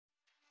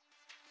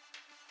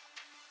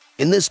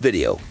In this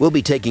video, we'll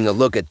be taking a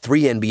look at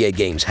 3 NBA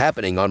games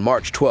happening on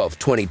March 12,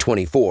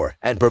 2024,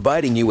 and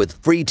providing you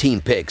with free team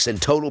picks and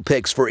total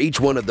picks for each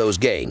one of those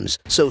games,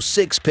 so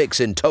 6 picks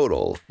in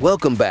total.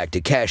 Welcome back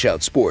to Cash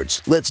Out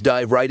Sports. Let's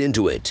dive right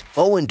into it.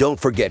 Oh, and don't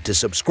forget to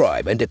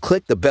subscribe and to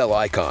click the bell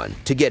icon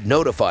to get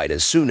notified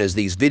as soon as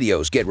these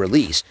videos get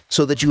released,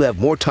 so that you have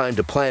more time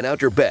to plan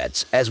out your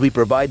bets as we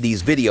provide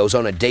these videos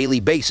on a daily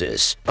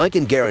basis. I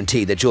can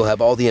guarantee that you'll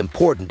have all the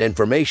important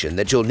information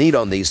that you'll need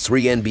on these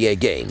 3 NBA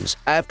games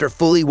after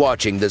fully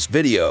watching this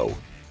video.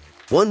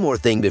 One more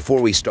thing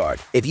before we start.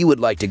 If you would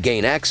like to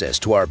gain access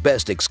to our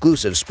best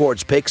exclusive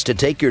sports picks to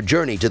take your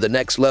journey to the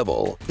next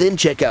level, then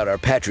check out our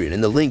Patreon in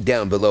the link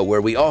down below,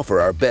 where we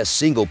offer our best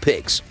single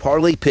picks,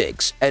 parlay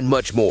picks, and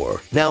much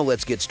more. Now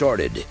let's get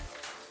started.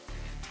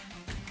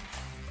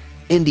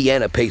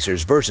 Indiana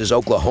Pacers versus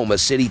Oklahoma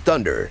City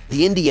Thunder.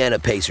 The Indiana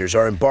Pacers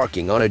are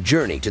embarking on a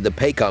journey to the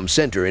Paycom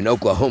Center in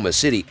Oklahoma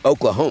City,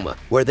 Oklahoma,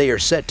 where they are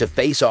set to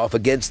face off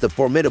against the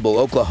formidable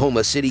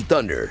Oklahoma City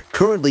Thunder.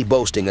 Currently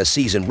boasting a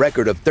season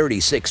record of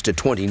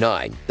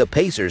 36-29, the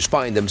Pacers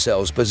find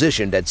themselves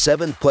positioned at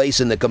 7th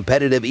place in the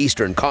competitive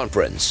Eastern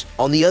Conference.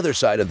 On the other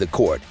side of the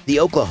court, the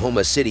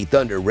Oklahoma City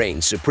Thunder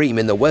reigns supreme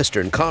in the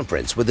Western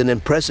Conference with an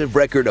impressive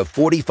record of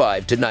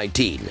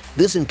 45-19.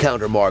 This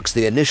encounter marks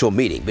the initial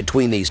meeting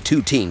between these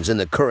two teams in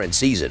the current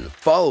season,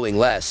 following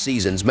last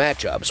season's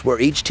matchups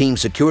where each team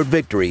secured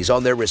victories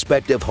on their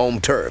respective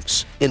home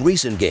turfs. In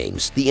recent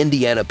games, the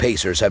Indiana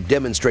Pacers have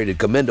demonstrated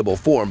commendable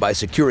form by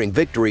securing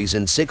victories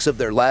in 6 of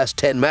their last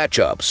 10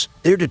 matchups.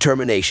 Their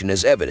determination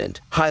is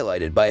evident,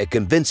 highlighted by a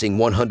convincing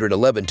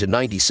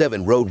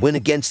 111-97 road win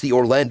against the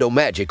Orlando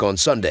Magic on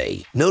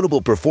Sunday.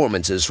 Notable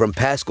performances from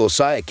Pascal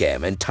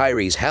Siakam and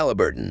Tyrese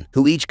Halliburton,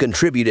 who each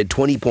contributed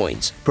 20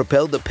 points,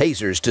 propelled the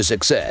Pacers to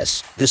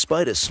success.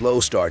 Despite a slow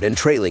start and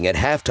trailing at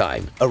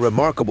halftime, a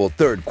remarkable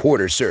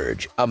third-quarter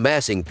surge,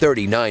 amassing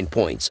 39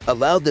 points,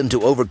 allowed them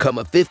to overcome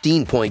a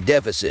 15-point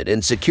deficit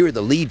and secure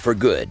the lead for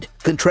good.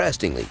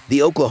 Contrastingly,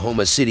 the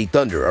Oklahoma City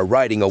Thunder are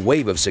riding a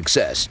wave of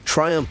success,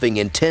 triumphing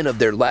in 10 of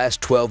their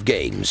last 12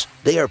 games.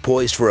 They are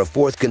poised for a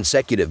 4th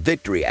consecutive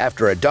victory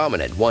after a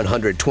dominant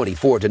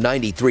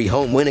 124-93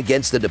 home win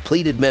against the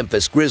depleted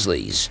Memphis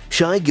Grizzlies.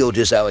 Shai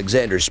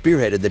Gilgeous-Alexander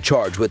spearheaded the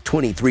charge with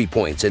 23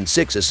 points and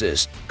 6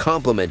 assists,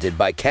 complemented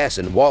by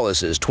Cason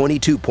Wallace's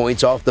 22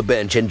 points off the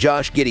bench and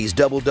Josh Giddey's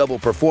double-double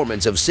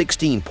performance of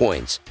 16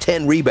 points,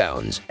 10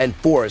 rebounds, and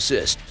 4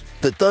 assists.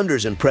 The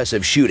Thunder's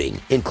impressive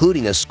shooting,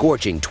 including a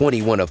scorching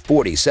 21 of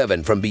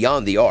 47 from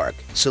beyond the arc,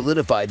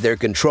 solidified their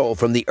control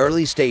from the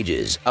early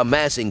stages,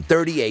 amassing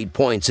 38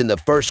 points in the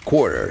first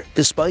quarter.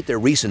 Despite their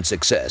recent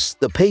success,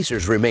 the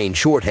Pacers remain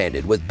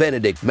shorthanded, with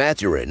Benedict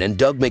Mathurin and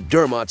Doug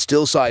McDermott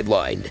still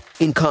sidelined.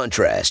 In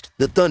contrast,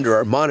 the Thunder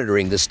are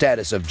monitoring the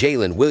status of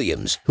Jalen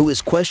Williams, who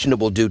is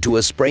questionable due to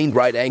a sprained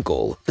right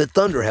ankle. The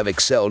Thunder have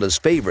excelled as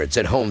favorites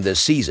at home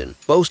this season,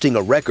 boasting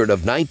a record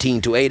of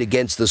 19-8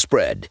 against the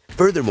spread.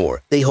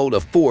 Furthermore, they hold a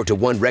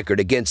 4-1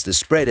 record against the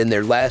spread in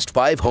their last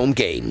 5 home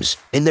games.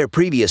 In their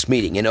previous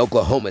meeting in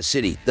Oklahoma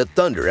City, the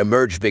Thunder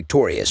emerged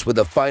victorious with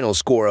a final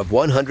score of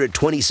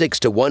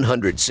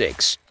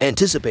 126-106.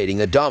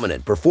 Anticipating a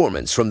dominant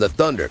performance from the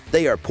Thunder,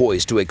 they are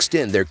poised to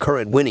extend their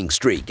current winning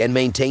streak and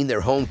maintain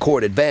their home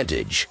court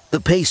advantage. The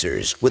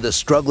Pacers, with a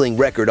struggling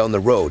record on the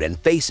road and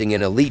facing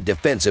an elite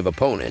defensive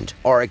opponent,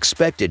 are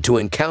expected to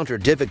encounter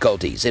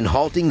difficulties in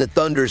halting the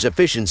Thunder's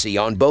efficiency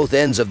on both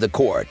ends of the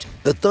court.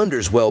 The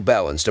Thunder's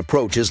well-balanced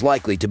approach is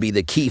likely to be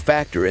the key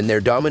factor in their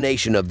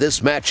domination of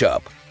this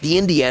matchup. The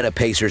Indiana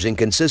Pacers'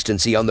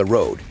 inconsistency on the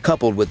road,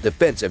 coupled with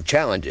defensive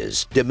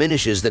challenges,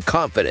 diminishes the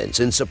confidence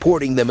in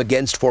supporting them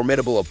against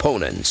formidable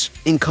opponents.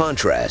 In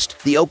contrast,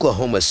 the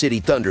Oklahoma City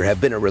Thunder have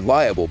been a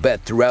reliable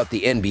bet throughout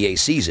the NBA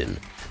season,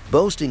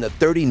 boasting a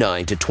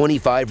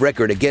 39-25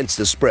 record against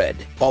the spread.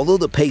 Although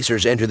the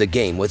Pacers enter the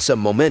game with some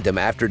momentum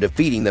after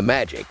defeating the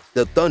Magic,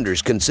 the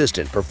Thunder's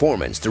consistent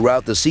performance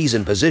throughout the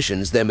season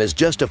positions them as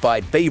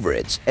justified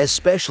favorites,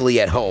 especially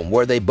at home,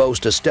 where they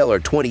boast a stellar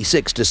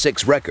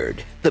 26-6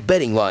 record. The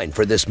betting line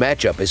for this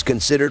matchup is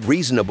considered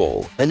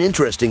reasonable. An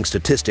interesting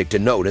statistic to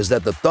note is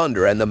that the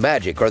Thunder and the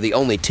Magic are the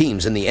only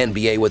teams in the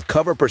NBA with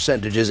cover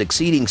percentages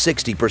exceeding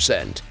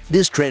 60%.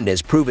 This trend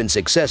has proven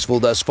successful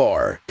thus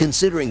far,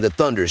 considering the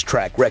Thunder's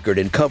track record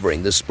in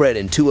covering the spread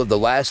in 2 of the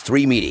last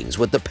 3 meetings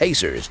with the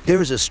Pacers.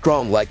 There is a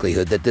strong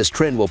likelihood that this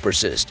trend will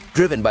persist,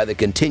 driven by the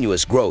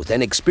continuous growth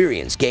and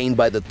experience gained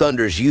by the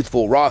Thunder's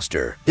youthful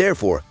roster.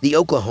 Therefore, the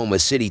Oklahoma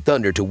City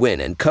Thunder to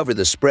win and cover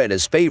the spread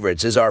as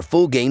favorites is our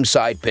full game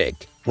side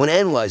pick. When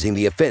analyzing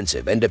the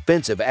offensive and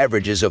defensive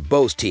averages of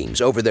both teams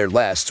over their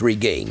last 3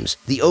 games,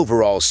 the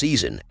overall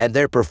season, and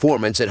their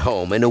performance at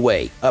home and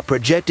away, a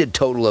projected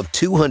total of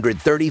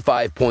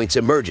 235 points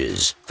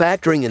emerges.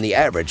 Factoring in the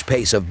average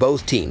pace of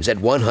both teams at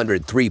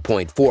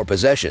 103.4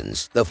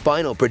 possessions, the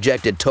final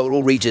projected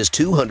total reaches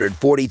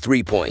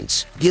 243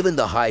 points. Given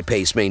the high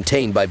pace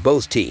maintained by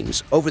both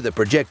teams, over the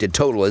projected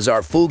total is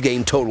our full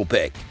game total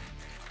pick.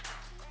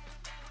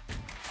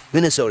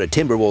 Minnesota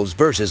Timberwolves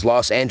versus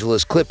Los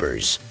Angeles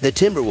Clippers. The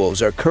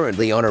Timberwolves are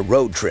currently on a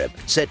road trip,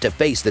 set to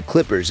face the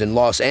Clippers in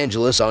Los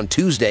Angeles on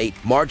Tuesday,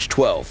 March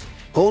 12th.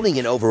 Holding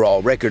an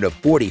overall record of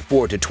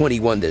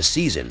 44-21 this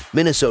season,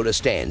 Minnesota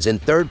stands in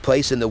third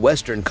place in the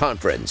Western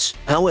Conference.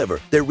 However,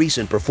 their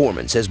recent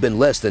performance has been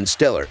less than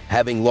stellar,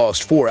 having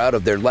lost 4 out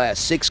of their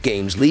last 6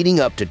 games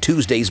leading up to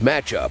Tuesday's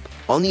matchup.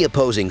 On the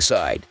opposing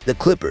side, the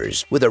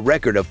Clippers, with a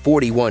record of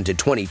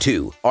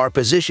 41-22, are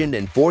positioned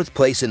in 4th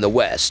place in the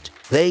West.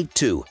 They,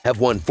 too, have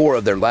won 4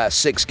 of their last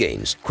 6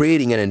 games,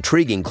 creating an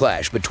intriguing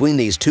clash between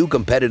these two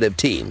competitive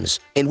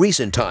teams. In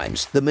recent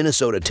times, the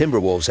Minnesota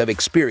Timberwolves have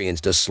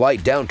experienced a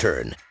slight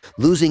downturn,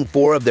 losing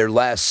 4 of their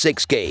last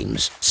 6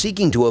 games.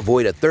 Seeking to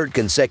avoid a third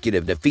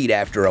consecutive defeat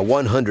after a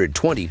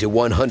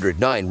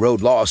 120-109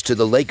 road loss to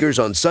the Lakers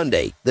on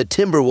Sunday, the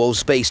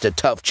Timberwolves faced a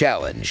tough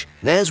challenge.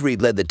 Naz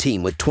Reid led the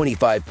team with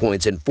 25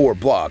 points and 4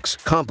 blocks,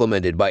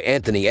 complemented by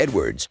Anthony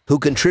Edwards, who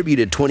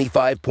contributed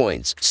 25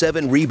 points,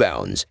 7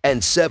 rebounds,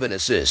 and 7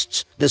 assists.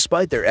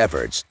 Despite their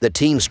efforts, the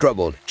team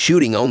struggled,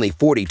 shooting only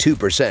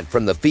 42%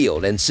 from the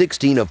field and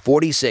 16 of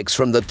 46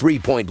 from the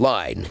three-point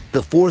line.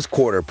 The fourth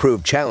quarter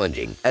proved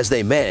challenging as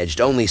they managed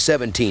only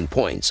 17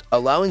 points,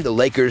 allowing the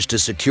Lakers to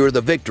secure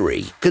the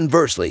victory.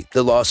 Conversely,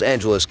 the Los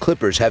Angeles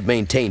Clippers have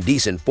maintained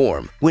decent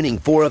form, winning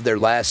 4 of their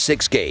last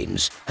 6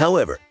 games.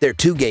 However, their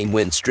 2-game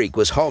win streak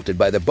was halted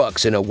by the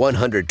Bucks in a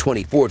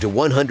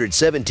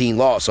 124-117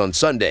 loss on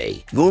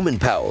Sunday. Norman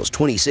Powell's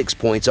 26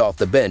 points off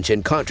the bench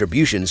and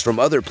contributions from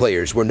other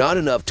players were not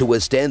enough to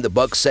withstand the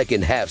Bucks'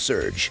 second-half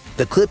surge.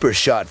 The Clippers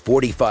shot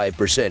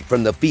 45%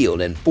 from the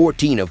field and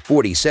 14 of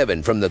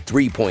 47 from the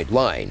three-point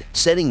line,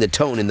 setting the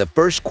tone in the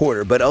first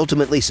quarter but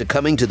ultimately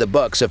succumbing to the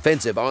Bucks'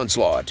 offensive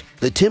onslaught.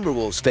 The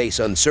Timberwolves face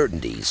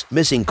uncertainties,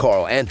 missing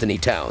Karl Anthony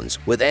Towns,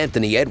 with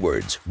Anthony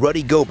Edwards,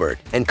 Rudy Gobert,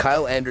 and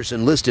Kyle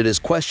Anderson listed as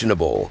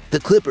questionable. The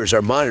Clippers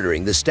are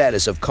monitoring the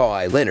status of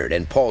Kawhi Leonard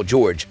and Paul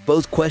George,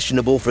 both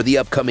questionable for the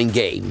upcoming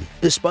game.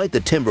 Despite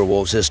the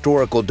Timberwolves'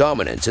 historical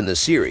dominance in the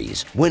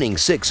series, winning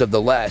 6 of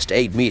the last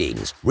 8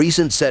 meetings,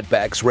 recent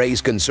setbacks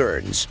raise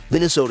concerns.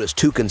 Minnesota's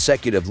 2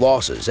 consecutive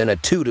losses and a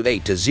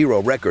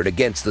 2-8-0 record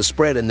against the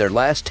spread in their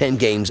last 10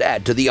 games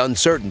add to the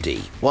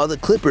uncertainty. While the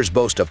Clippers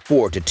boast a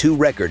 4-2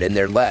 record in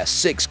their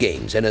last 6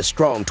 games and a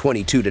strong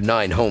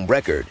 22-9 home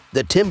record,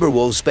 the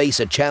Timberwolves face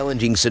a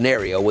challenging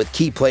scenario with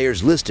key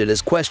players listed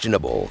as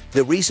questionable.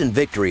 The recent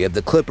victory of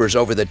the Clippers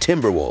over the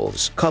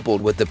Timberwolves,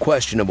 coupled with the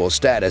questionable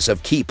status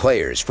of key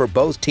players for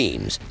both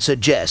teams,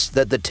 suggests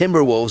that the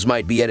Timberwolves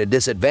might be at a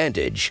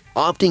disadvantage.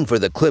 Opting for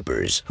the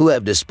Clippers, who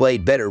have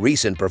displayed better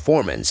recent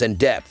performance and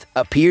depth,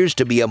 appears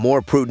to be a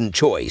more prudent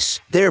choice.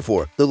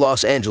 Therefore, the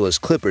Los Angeles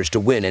Clippers to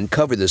win and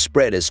cover the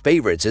spread as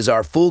favorites is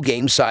our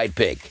full-game side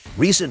pick.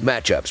 Recent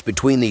matchups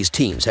between these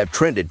teams have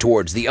trended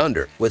towards the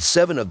under, with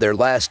 7 of their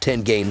last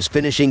 10 games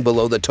finishing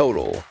below the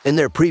total. In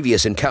their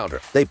previous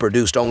encounter, they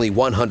produced only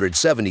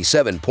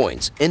 177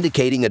 points,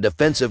 indicating a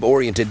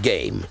defensive-oriented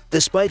game.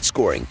 Despite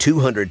scoring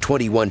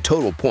 221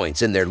 total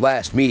points in their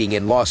last meeting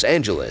in Los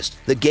Angeles,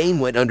 the game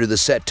went under the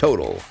set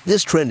total.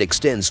 This trend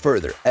extends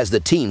further as the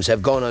teams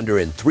have gone under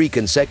in 3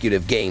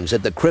 consecutive games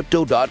at the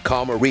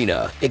Crypto.com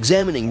arena.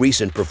 Examining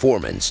recent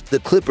performance, the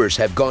Clippers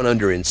have gone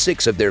under in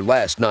 6 of their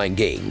last 9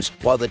 games,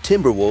 while the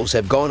Timberwolves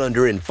have gone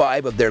under in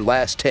 5 of their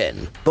last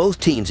 10. Both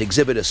teams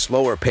exhibit a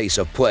slower pace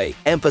of play,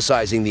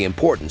 emphasizing the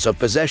importance of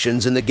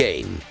possessions in the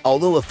game.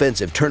 Although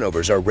offensive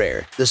turnovers are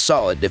rare, the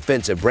solid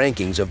defensive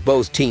rankings of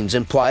both teams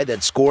imply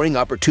that scoring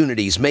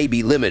opportunities may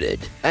be limited.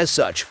 As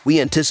such, we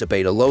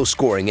anticipate a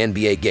low-scoring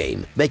NBA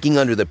game, making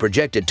under the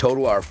projected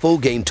total our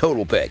full-game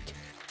total pick.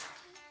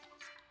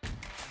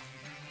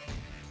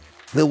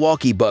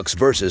 Milwaukee Bucks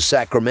versus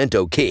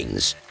Sacramento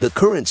Kings. The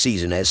current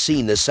season has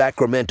seen the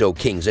Sacramento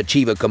Kings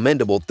achieve a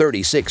commendable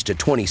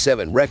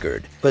 36-27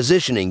 record,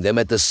 positioning them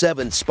at the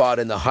 7th spot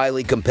in the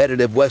highly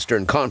competitive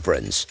Western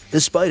Conference.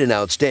 Despite an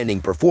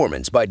outstanding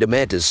performance by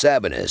Domantas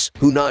Sabonis,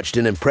 who notched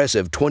an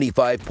impressive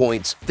 25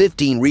 points,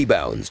 15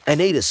 rebounds, and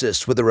 8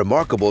 assists with a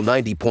remarkable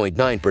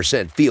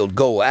 90.9% field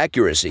goal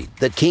accuracy,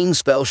 the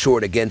Kings fell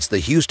short against the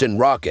Houston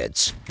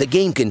Rockets. The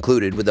game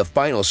concluded with a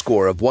final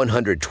score of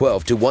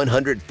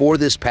 112-104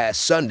 this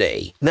past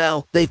Sunday.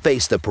 Now, they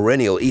face the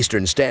perennial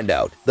Eastern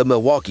standout, the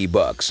Milwaukee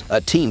Bucks, a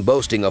team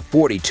boasting a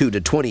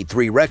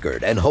 42-23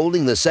 record and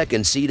holding the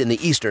 2nd seed in the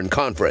Eastern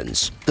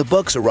Conference. The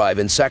Bucks arrive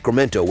in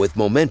Sacramento with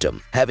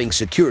momentum, having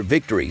secured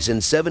victories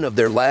in 7 of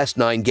their last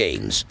 9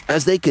 games.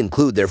 As they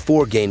conclude their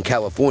 4-game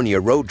California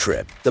road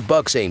trip, the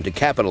Bucks aim to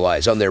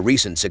capitalize on their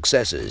recent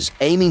successes,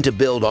 aiming to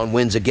build on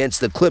wins against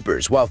the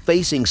Clippers while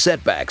facing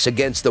setbacks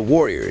against the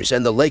Warriors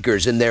and the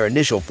Lakers in their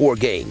initial 4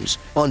 games.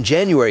 On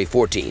January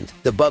 14th,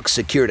 the Bucks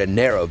secured a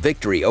narrow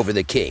victory over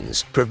the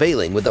Kings,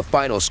 prevailing with a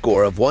final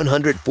score of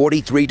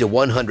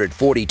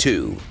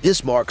 143-142.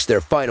 This marks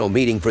their final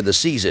meeting for the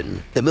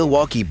season. The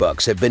Milwaukee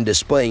Bucks have been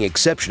displaying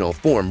exceptional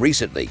form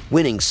recently,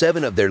 winning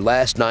 7 of their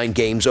last 9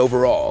 games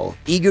overall.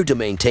 Eager to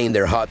maintain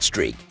their hot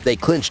streak, they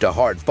clinched a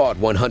hard-fought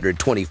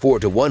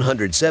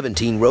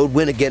 124-117 road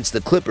win against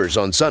the Clippers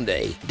on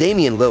Sunday.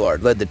 Damian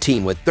Lillard led the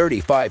team with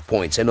 35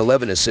 points and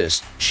 11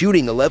 assists,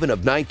 shooting 11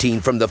 of 19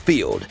 from the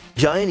field.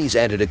 Giannis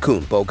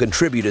Antetokounmpo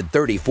contributed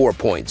 34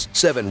 points,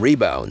 7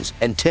 rebounds,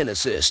 and 10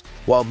 assists,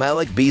 while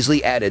Malik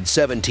Beasley added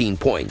 17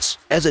 points.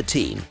 As a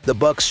team, the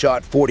Bucks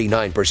shot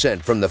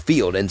 49% from the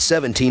field and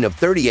 17 of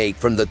 38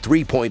 from the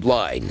three-point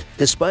line.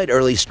 Despite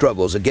early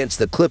struggles against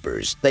the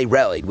Clippers, they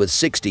rallied with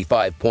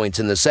 65 points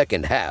in the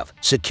second half,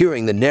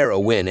 securing the narrow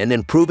win and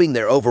improving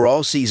their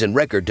overall season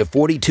record to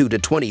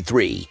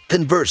 42-23.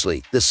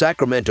 Conversely, the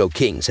Sacramento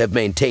Kings have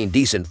maintained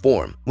decent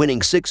form,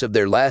 winning 6 of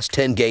their last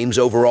 10 games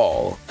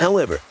overall.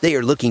 However, they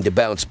are looking to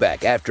bounce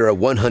back after a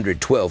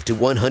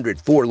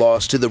 112-104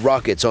 loss to the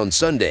Rockets on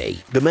Sunday.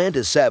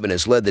 Domantas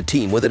Sabonis led the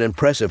team with an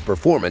impressive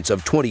performance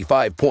of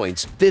 25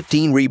 points,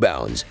 15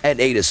 rebounds, and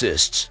 8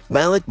 assists.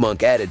 Malik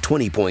Monk added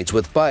 20 points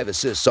with 5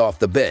 assists off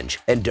the bench,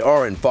 and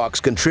De'Aaron Fox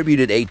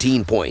contributed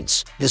 18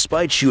 points.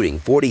 Despite shooting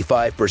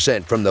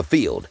 45% from the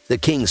field, the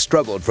Kings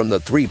struggled from the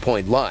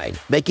three-point line,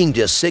 making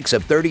just 6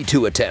 of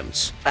 32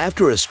 attempts.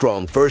 After a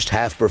strong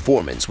first-half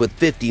performance with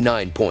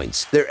 59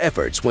 points, their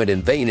efforts went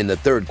in vain in the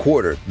third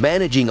quarter,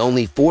 managing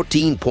only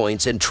 14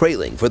 points and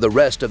trailing for the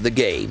rest of the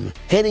game.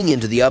 Heading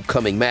into the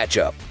upcoming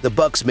matchup, the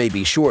Bucks may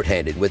be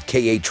shorthanded with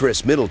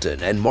Khris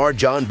Middleton and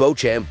MarJon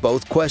Beauchamp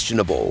both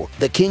questionable.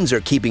 The Kings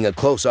are keeping a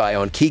close eye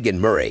on Keegan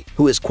Murray,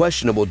 who is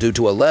questionable due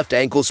to a left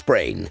ankle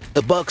sprain.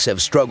 The Bucks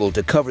have struggled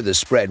to cover the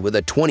spread with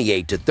a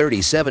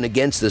 28-37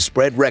 against the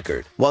spread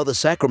record, while the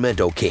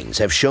Sacramento Kings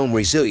have shown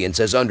resilience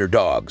as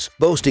underdogs,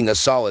 boasting a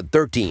solid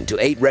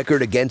 13-8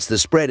 record against the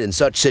spread in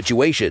such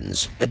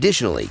situations.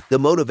 Additionally, the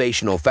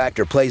motivational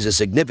factor plays a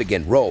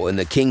significant role in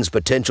the Kings'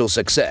 potential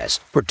success,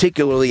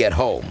 particularly at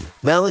home.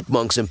 Malik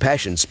Monk's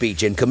impassioned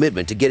speech and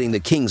commitment to getting the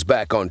Kings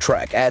back on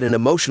track add an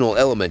emotional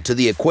element to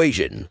the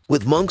equation.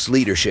 With Monk's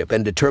leadership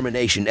and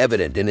determination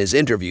evident in his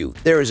interview,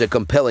 there is a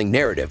compelling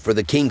narrative for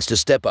the Kings to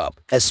step up,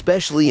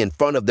 especially in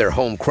front of their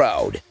home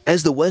crowd.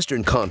 As the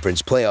Western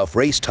Conference playoff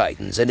race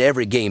tightens and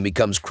every game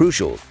becomes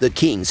crucial, the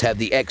Kings have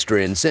the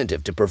extra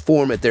incentive to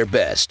perform at their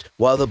best,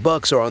 while the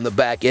Bucks are on the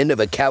back end of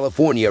a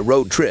California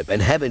road trip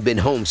and haven't been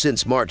home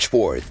since March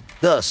 4th.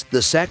 Thus,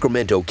 the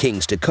Sacramento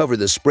Kings to cover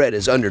the spread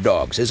as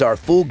underdogs is our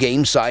full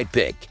game side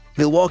pick.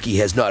 Milwaukee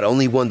has not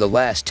only won the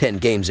last 10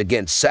 games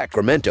against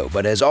Sacramento,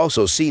 but has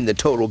also seen the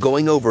total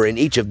going over in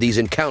each of these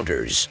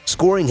encounters.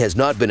 Scoring has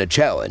not been a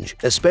challenge,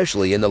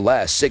 especially in the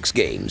last 6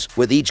 games,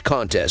 with each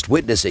contest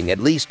witnessing at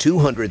least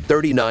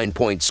 239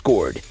 points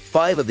scored.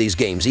 5 of these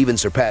games even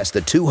surpassed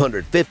the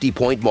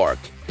 250-point mark.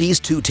 These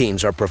two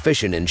teams are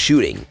proficient in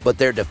shooting, but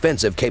their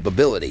defensive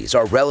capabilities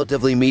are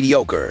relatively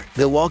mediocre.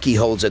 Milwaukee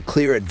holds a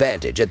clear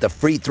advantage at the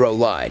free throw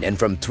line and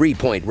from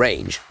three-point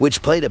range,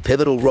 which played a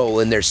pivotal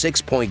role in their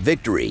 6-point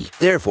victory.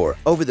 Therefore,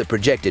 over the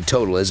projected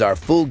total is our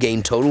full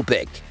game total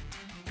pick.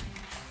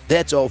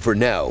 That's all for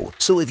now,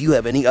 so if you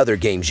have any other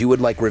games you would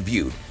like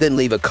reviewed, then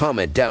leave a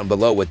comment down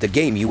below with the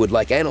game you would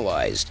like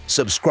analyzed.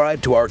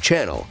 Subscribe to our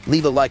channel,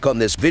 leave a like on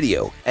this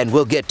video, and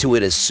we'll get to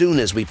it as soon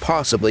as we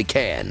possibly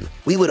can.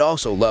 We would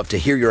also love to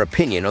hear your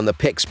opinion on the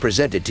picks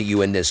presented to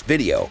you in this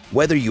video,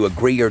 whether you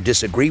agree or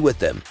disagree with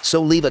them,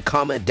 so leave a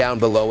comment down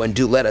below and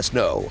do let us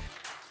know.